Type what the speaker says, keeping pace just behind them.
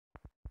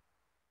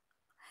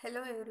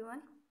Hello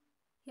everyone,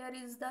 here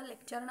is the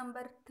lecture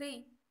number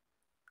 3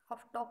 of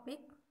topic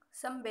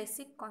some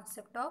basic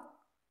concept of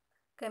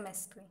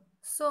chemistry.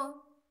 So,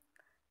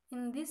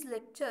 in this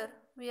lecture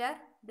we are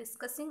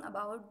discussing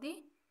about the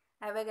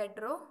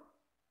Avogadro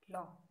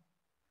law.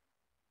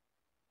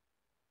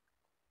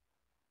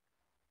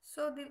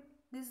 So,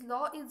 this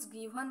law is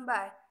given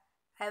by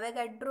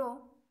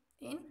Avogadro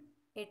in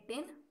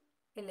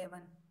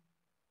 1811.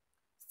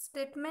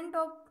 Statement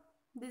of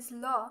this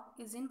law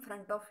is in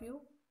front of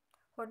you.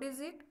 What is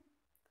it?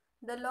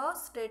 The law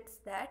states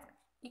that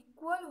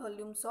equal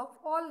volumes of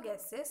all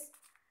gases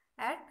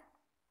at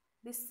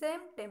the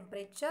same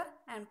temperature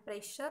and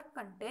pressure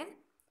contain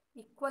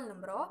equal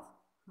number of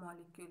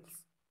molecules.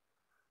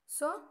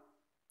 So,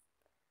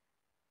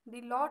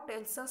 the law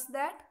tells us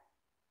that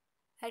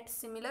at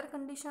similar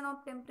condition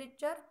of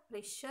temperature,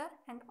 pressure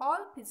and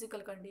all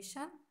physical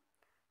condition,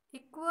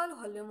 equal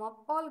volume of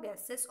all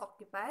gases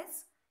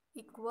occupies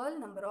equal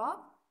number of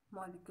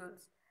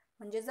molecules.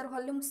 म्हणजे जर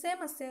volume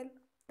same असेल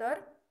तर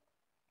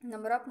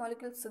number of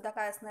molecules सुद्धा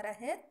काय असणार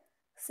आहेत,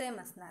 same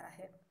असणार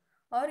आहेत.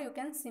 और you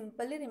can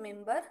simply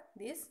remember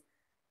this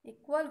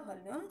equal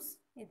volumes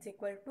is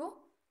equal two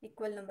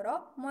equal number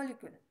of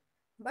molecule,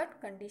 but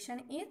condition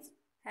is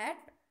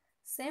at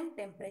same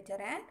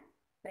temperature and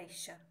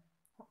pressure.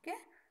 Okay,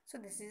 so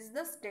this is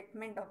the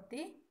statement of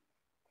the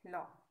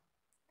law.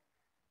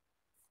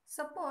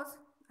 Suppose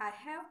I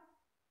have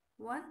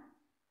one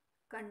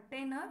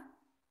container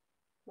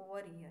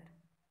over here,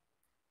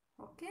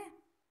 okay,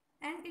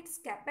 and its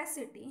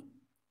capacity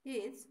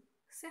is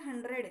say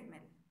 100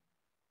 ml.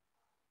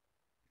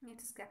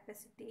 Its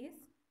capacity is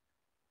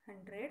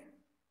 100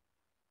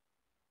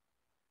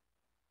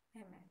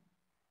 ml,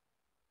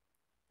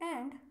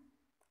 and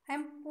I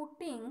am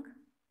putting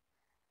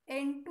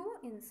N2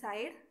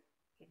 inside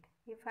it.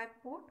 If I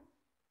put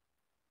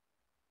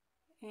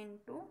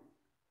N2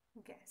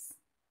 gas,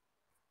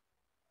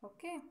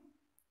 okay,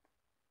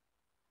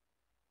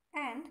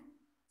 and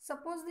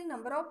suppose the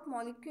number of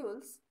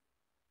molecules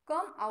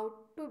come out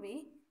to be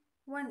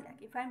 1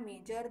 lakh. If I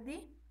measure the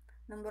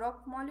number of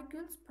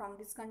molecules from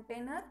this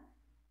container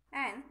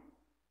and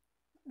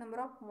number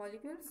of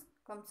molecules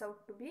comes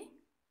out to be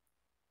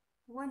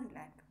 1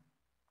 lakh.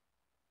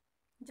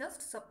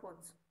 Just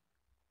suppose.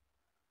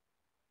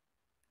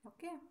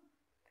 Okay.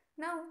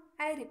 Now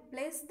I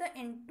replace the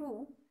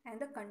N2 and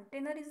the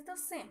container is the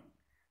same.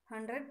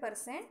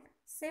 100%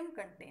 same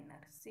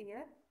container. See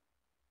here,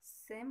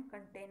 same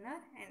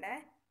container, and I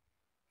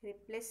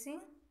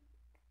replacing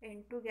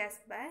N2 gas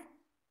by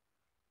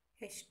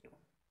H2.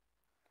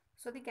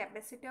 So the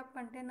capacity of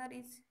container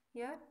is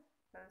here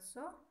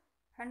also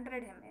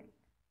 100 ml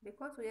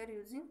because we are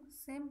using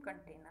same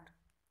container.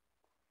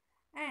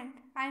 And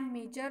I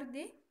measure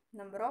the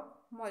number of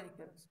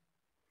molecules.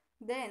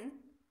 Then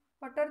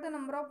what are the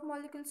number of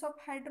molecules of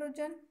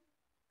hydrogen?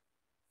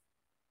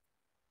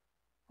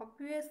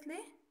 Obviously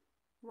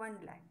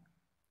 1 lakh,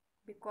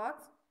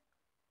 because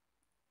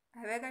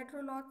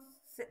Avogadro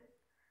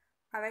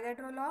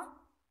law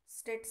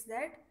states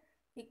that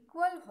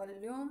equal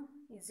volume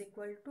is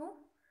equal to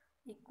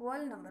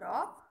equal number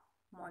of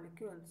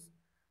molecules.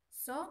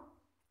 So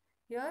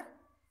here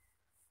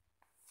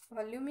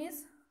volume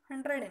is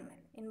 100 ml.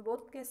 In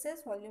both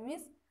cases volume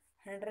is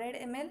 100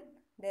 ml.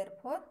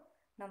 Therefore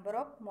number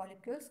of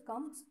molecules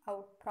comes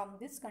out from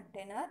this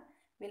container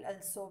will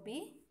also be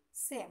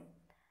same.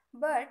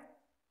 But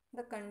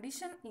the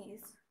condition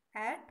is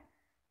at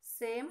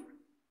same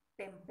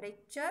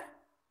temperature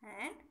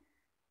and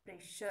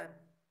pressure.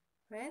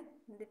 When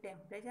the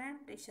temperature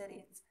and pressure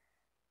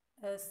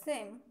is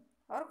same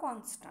or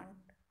constant,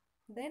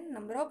 then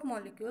number of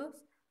molecules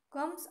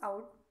comes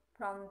out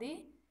from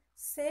the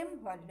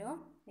same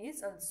volume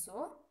is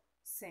also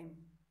same.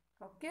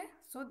 Okay,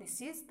 so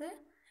this is the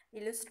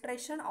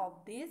illustration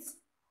of this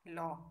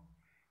law.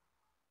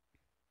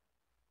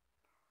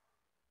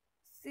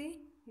 See,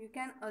 you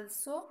can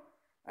also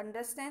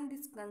understand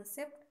this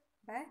concept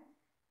by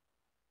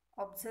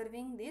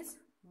observing these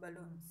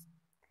balloons.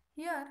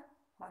 Here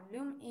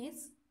volume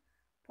is,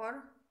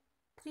 for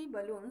 3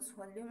 balloons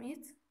volume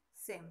is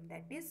same,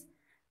 that is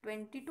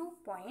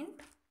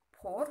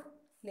 22.4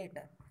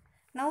 liter.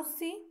 Now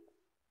see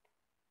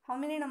how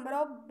many number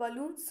of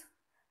balloons,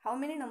 how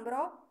many number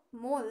of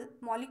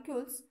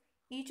molecules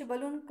each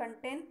balloon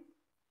contain.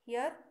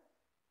 Here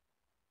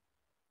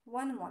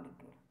 1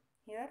 molecule,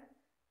 here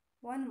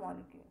 1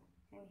 molecule,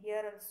 and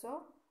here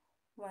also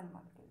 1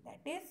 molecule.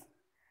 That is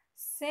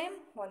same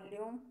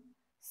volume,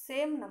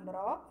 same number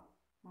of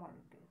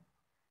molecule,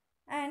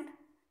 and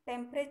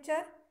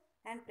temperature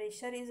and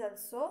pressure is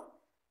also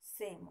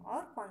same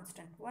or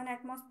constant. 1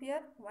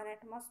 atmosphere, 1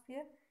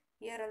 atmosphere.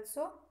 Here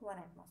also 1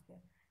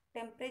 atmosphere.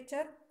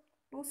 Temperature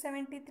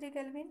 273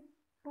 Kelvin,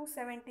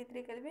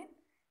 273 Kelvin,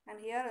 and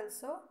here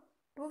also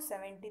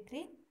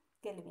 273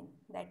 Kelvin.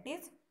 That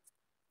is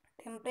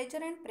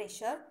temperature and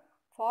pressure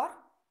for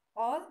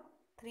all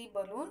 3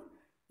 balloon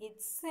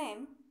is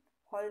same,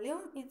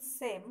 volume is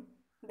same.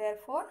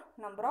 Therefore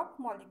number of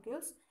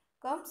molecules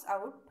comes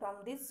out from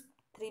this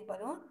 3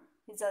 balloon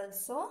is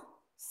also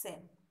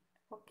same.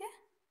 Okay,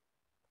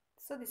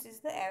 so this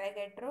is the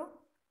Avogadro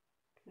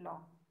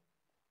law.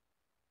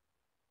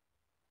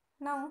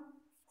 Now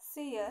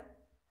see here,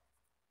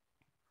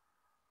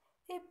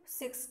 if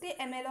 60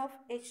 ml of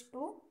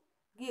H2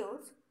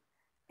 gives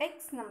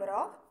X number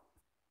of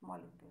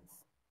molecules,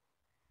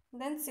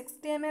 then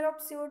 60 ml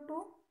of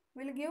CO2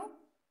 will give,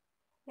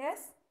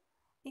 yes,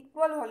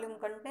 equal volume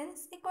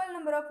contains equal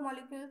number of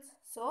molecules.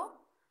 So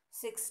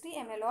 60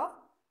 ml of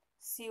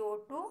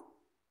CO2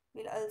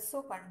 will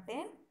also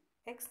contain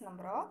X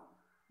number of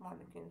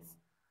molecules.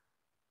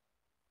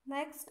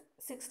 Next,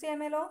 60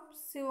 ml of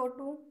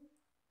CO2,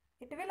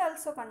 it will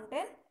also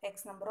contain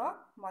X number of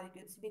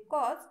molecules,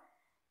 because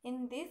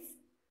in these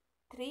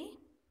three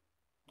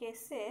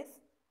cases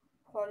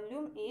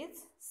volume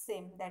is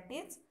same, that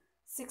is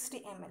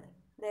 60 ml.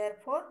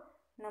 Therefore,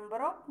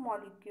 number of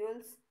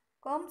molecules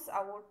comes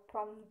out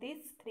from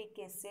these three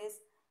cases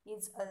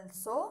is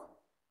also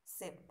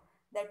same,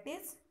 that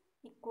is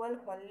equal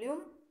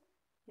volume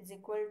is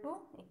equal to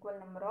equal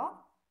number of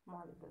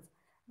molecules.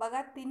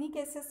 बघा तिन्ही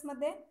cases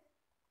मध्ये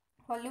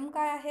volume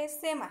काय आहे,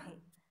 same आहे.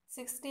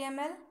 60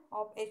 ml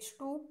of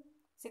H2,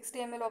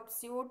 60 ml of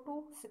CO2,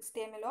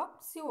 60 ml of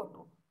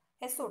CO2,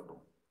 SO2.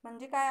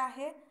 म्हणजे काय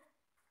आहे,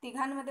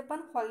 तिघांमध्ये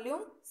पण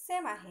व्हॉल्यूम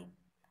सेम आहे.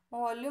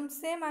 व्हॉल्यूम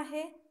सेम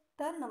आहे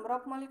तर नंबर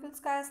ऑफ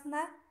मॉलिक्युल्स काय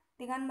असणार,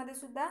 तिघांमध्ये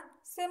सुद्धा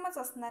सेमच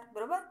असणार,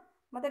 बरोबर.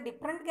 मग ते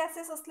डिफरंट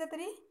गॅसेस असले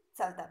तरी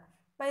चालतात.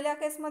 पहिल्या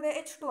केसमध्ये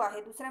H2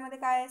 आहे, दुसऱ्यामध्ये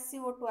काय आहे,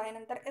 CO2 आहे,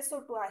 नंतर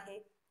SO2 आहे.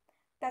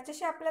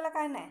 त्याच्याशी आपल्याला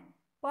काय नाही,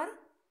 पण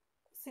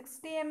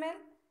 60 ml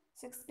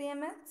 60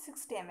 ml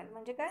 60 ml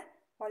म्हणजे काय,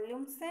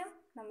 volume same,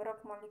 number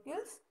of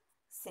molecules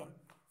same.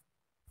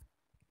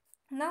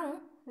 Now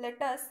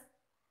let us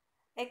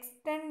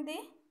extend the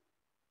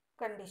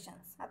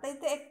conditions. आता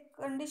इथे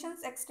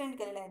कंडिशन्स एक्सटेंड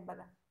केलेल्या आहेत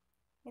बघा.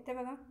 इथे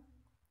बघा,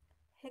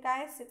 हे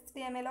काय,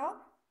 60 ml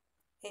of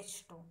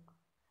H2.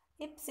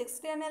 If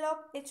 60 ml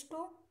of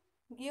H2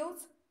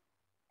 gives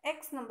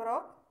X number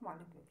of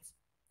molecules,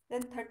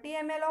 then 30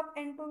 ml of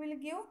N2 will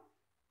give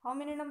how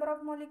many number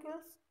of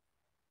molecules,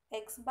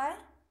 X by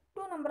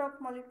 2 number of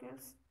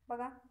molecules.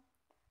 बघा,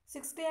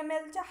 60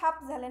 ml च्या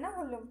half झाले ना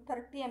व्हॉल्यूम,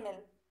 30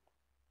 ml.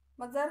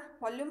 मग जर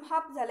volume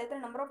half झाले तर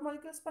number of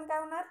molecules पण काय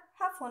होणार,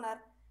 हाफ होणार.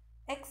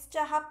 X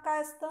च्या हाफ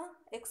काय असतं,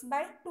 X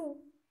by 2.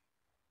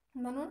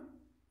 म्हणून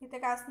इथे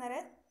काय असणार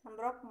आहे,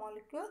 number of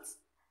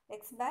molecules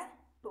X by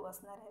 2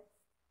 असणार आहेत.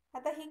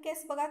 आता ही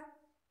केस बघा,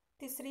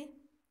 तिसरी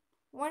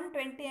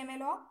 120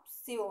 ml ऑफ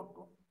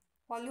CO2.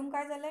 व्हॉल्यूम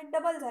काय झालं आहे,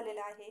 डबल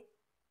झालेलं आहे.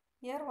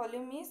 Here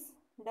volume is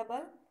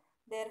double,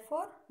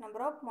 therefore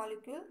number of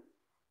molecule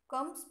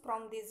comes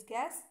from this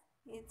gas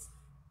is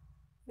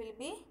will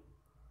be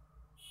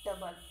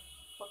double.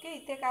 Okay,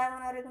 इथे काय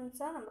होणार आहे,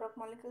 तुमचं नंबर ऑफ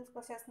मॉलिक्युल्स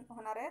कसे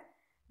होणार आहेत,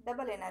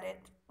 डबल येणार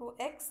आहेत,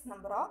 2x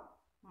नंबर ऑफ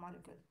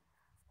मॉलिक्यूल.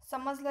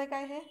 समजलं आहे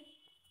काय हे?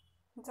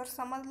 जर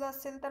समजलं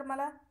असेल तर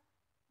मला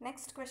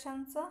नेक्स्ट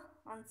क्वेश्चनचं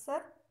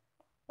आन्सर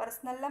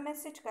पर्सनलला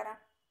मेसेज करा,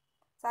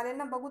 चालेल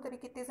ना. बघू तरी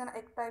किती जण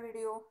ऐकताय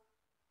व्हिडिओ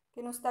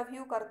की नुसता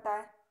व्ह्यू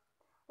करताय.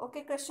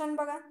 ओके, क्वेश्चन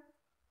बघा.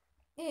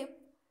 If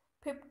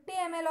 50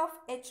 ml of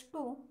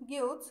H2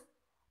 gives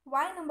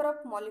y number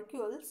of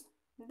molecules,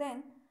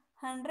 then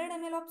 100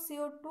 ml of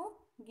CO2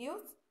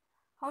 gives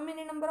how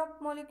many number of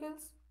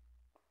molecules.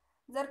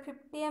 जर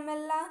 50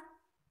 ml ला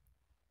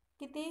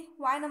किती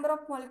y नंबर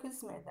ऑफ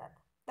मॉलिक्युल्स मिळतात,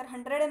 तर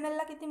 100 ml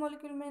ला किती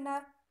मॉलिक्यूल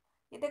मिळणार.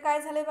 इथे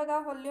काय झाले बघा,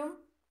 व्हॉल्यूम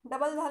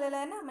डबल झालेला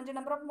आहे ना, म्हणजे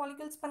नंबर ऑफ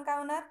मॉलिक्युल्स पण काय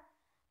होणार,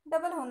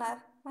 डबल होणार.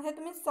 मग हे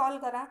तुम्ही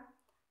सॉल्व करा.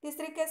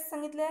 तिसरी केस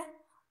सांगितले,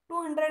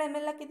 200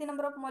 ml ला किती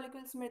नंबर ऑफ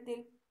मॉलिक्युल्स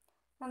मिळतील,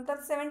 नंतर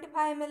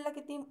 75 ml ला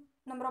किती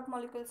नंबर ऑफ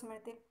मॉलिक्युल्स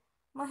मिळतील.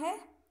 मग हे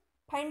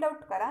फाइंड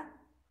आउट करा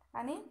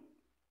आणि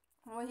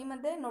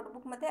वहीमध्ये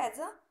नोटबुकमध्ये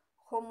ॲज अ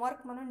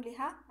होमवर्क म्हणून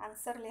लिहा,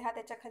 आन्सर लिहा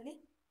त्याच्याखाली.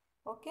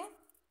 Okay,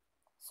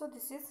 so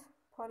this is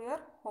for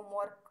your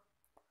homework.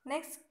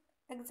 Next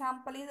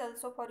example is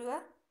also for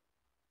your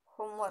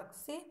homework.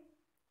 See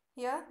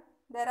here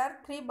there are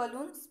 3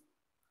 balloons.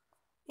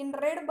 In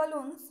red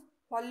balloons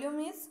volume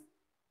is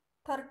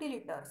 30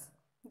 liters.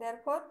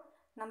 Therefore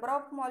number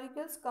of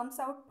molecules comes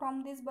out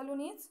from this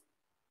balloon is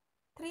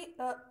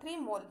 3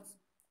 moles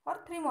or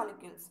 3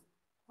 molecules.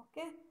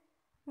 Okay,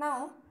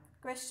 now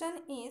question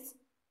is,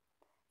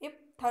 if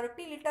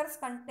 30 liters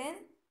contain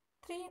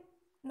 3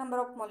 number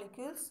of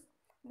molecules,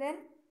 then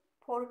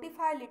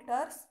 45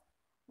 liters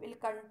will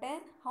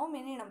contain how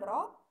many number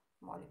of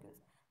molecules.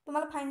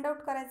 तुम्हाला find out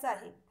करायचं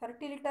आहे.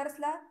 30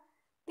 लिटर्सला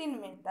 3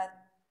 मिळतात,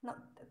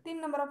 3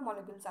 number of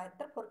molecules आहेत,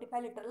 तर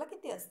 45 लिटरला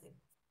किती असतील.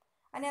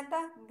 आणि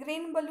आता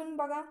ग्रीन बलून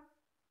बघा,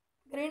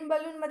 ग्रीन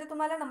बलूनमध्ये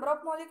तुम्हाला नंबर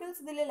ऑफ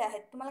मॉलिक्युल्स दिलेले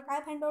आहेत. तुम्हाला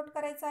काय फाइंड आउट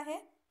करायचं आहे,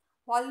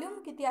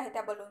 व्हॉल्यूम किती आहे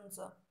त्या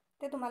बलूनचं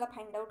ते तुम्हाला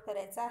फाइंड आउट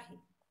करायचं आहे.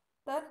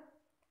 तर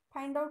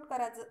फाइंड आउट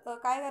करायचं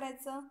काय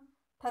करायचं,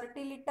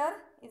 30 litre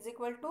is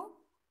equal to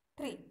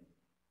 3,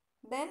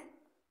 then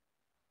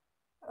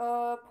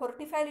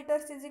 45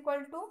 litres is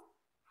equal to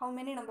how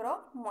many number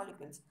of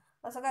molecules,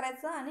 असं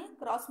करायचं आणि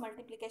क्रॉस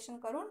मल्टिप्लिकेशन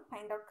करून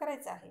फाइंड आउट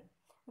करायचं आहे.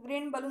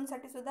 ग्रीन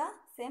बलूनसाठी सुद्धा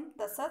सेम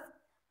तसंच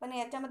पण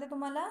याच्यामध्ये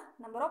तुम्हाला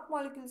नंबर ऑफ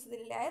मॉलिक्युल्स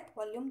दिलेले आहेत,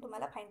 व्हॉल्यूम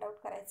तुम्हाला फाइंड आउट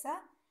करायचा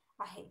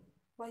आहे.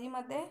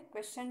 वहीमध्ये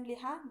क्वेश्चन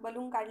लिहा,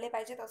 बलून काढले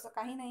पाहिजेत असं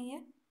काही नाही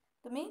आहे,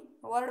 तुम्ही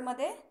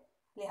वर्डमध्ये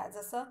लिहा.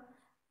 जसं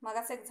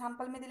मगाचं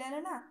एक्झाम्पल मी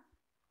दिलेलं ना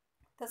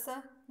तसं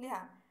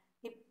लिहा.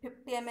 If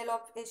 50 ml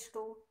of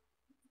H2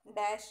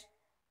 dash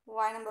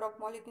y number of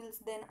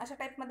molecules then, अशा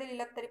टाईपमध्ये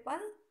लिहिलं तरी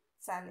पण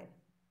चालेल.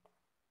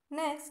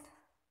 Next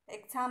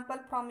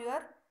example from your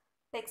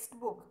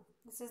textbook.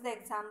 This is the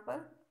example.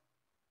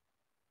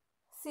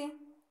 See,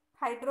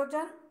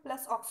 hydrogen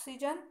plus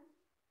oxygen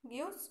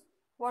gives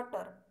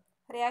water.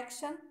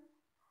 Reaction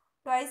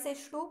twice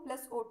H2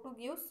 plus O2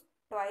 gives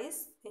twice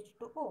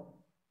H2O.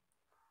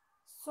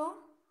 So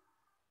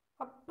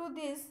up to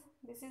this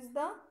is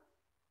the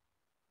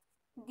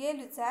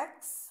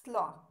Gay-Lussac's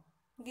law.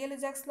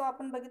 Gay-Lussac's law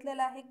आपण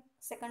बघितलेला आहे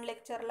second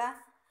लेक्चरला.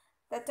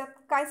 त्याच्यात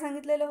काय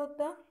सांगितलेलं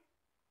होतं,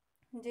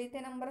 जे इथे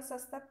numbers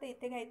असतात ते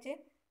इथे घ्यायचे.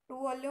 2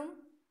 व्हॉल्यूम,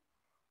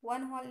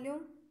 1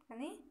 व्हॉल्यूम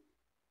आणि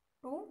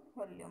 2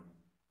 व्हॉल्यूम.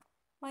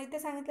 मग इथे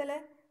सांगितलेलं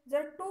आहे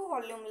जर 2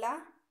 व्हॉल्यूमला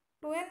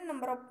 2n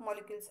नंबर ऑफ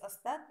मॉलिक्युल्स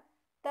असतात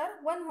तर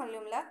 1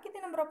 व्हॉल्यूमला किती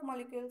number of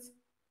molecules?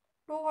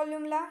 2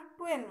 व्हॉल्यूमला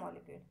 2n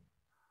molecule.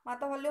 मग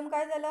आता व्हॉल्यूम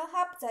काय झालं?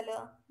 हाफ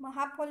झालं. मग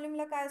हाफ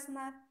व्हॉल्यूमला काय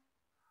असणार?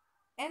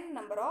 n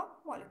number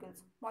of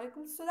molecules.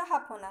 मॉलिक्युल्ससुद्धा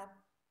half होणार.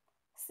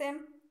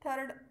 सेम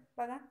थर्ड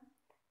बघा,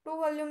 2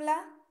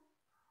 व्हॉल्यूमला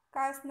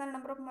काय असणार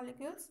number of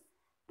molecules?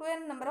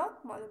 2n number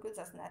of molecules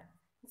असणार.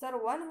 जर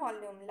 1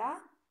 व्हॉल्यूमला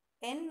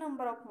n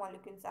नंबर ऑफ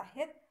मॉलिक्युल्स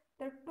आहेत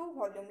तर 2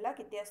 व्हॉल्यूमला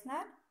किती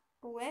असणार?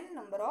 2n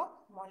नंबर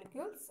ऑफ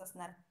मॉलिक्युल्स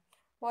असणार.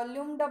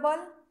 Volume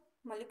double,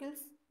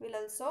 molecules will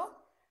also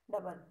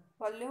double.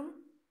 Volume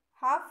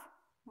half,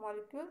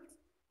 molecules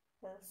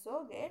also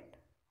get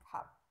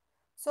half.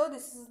 So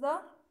this is the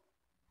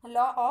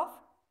law of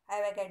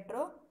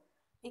Avogadro.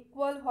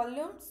 Equal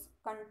volumes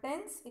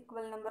contains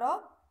equal number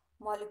of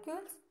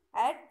molecules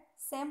at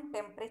same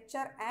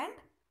temperature and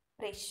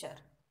pressure.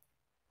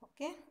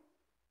 Okay.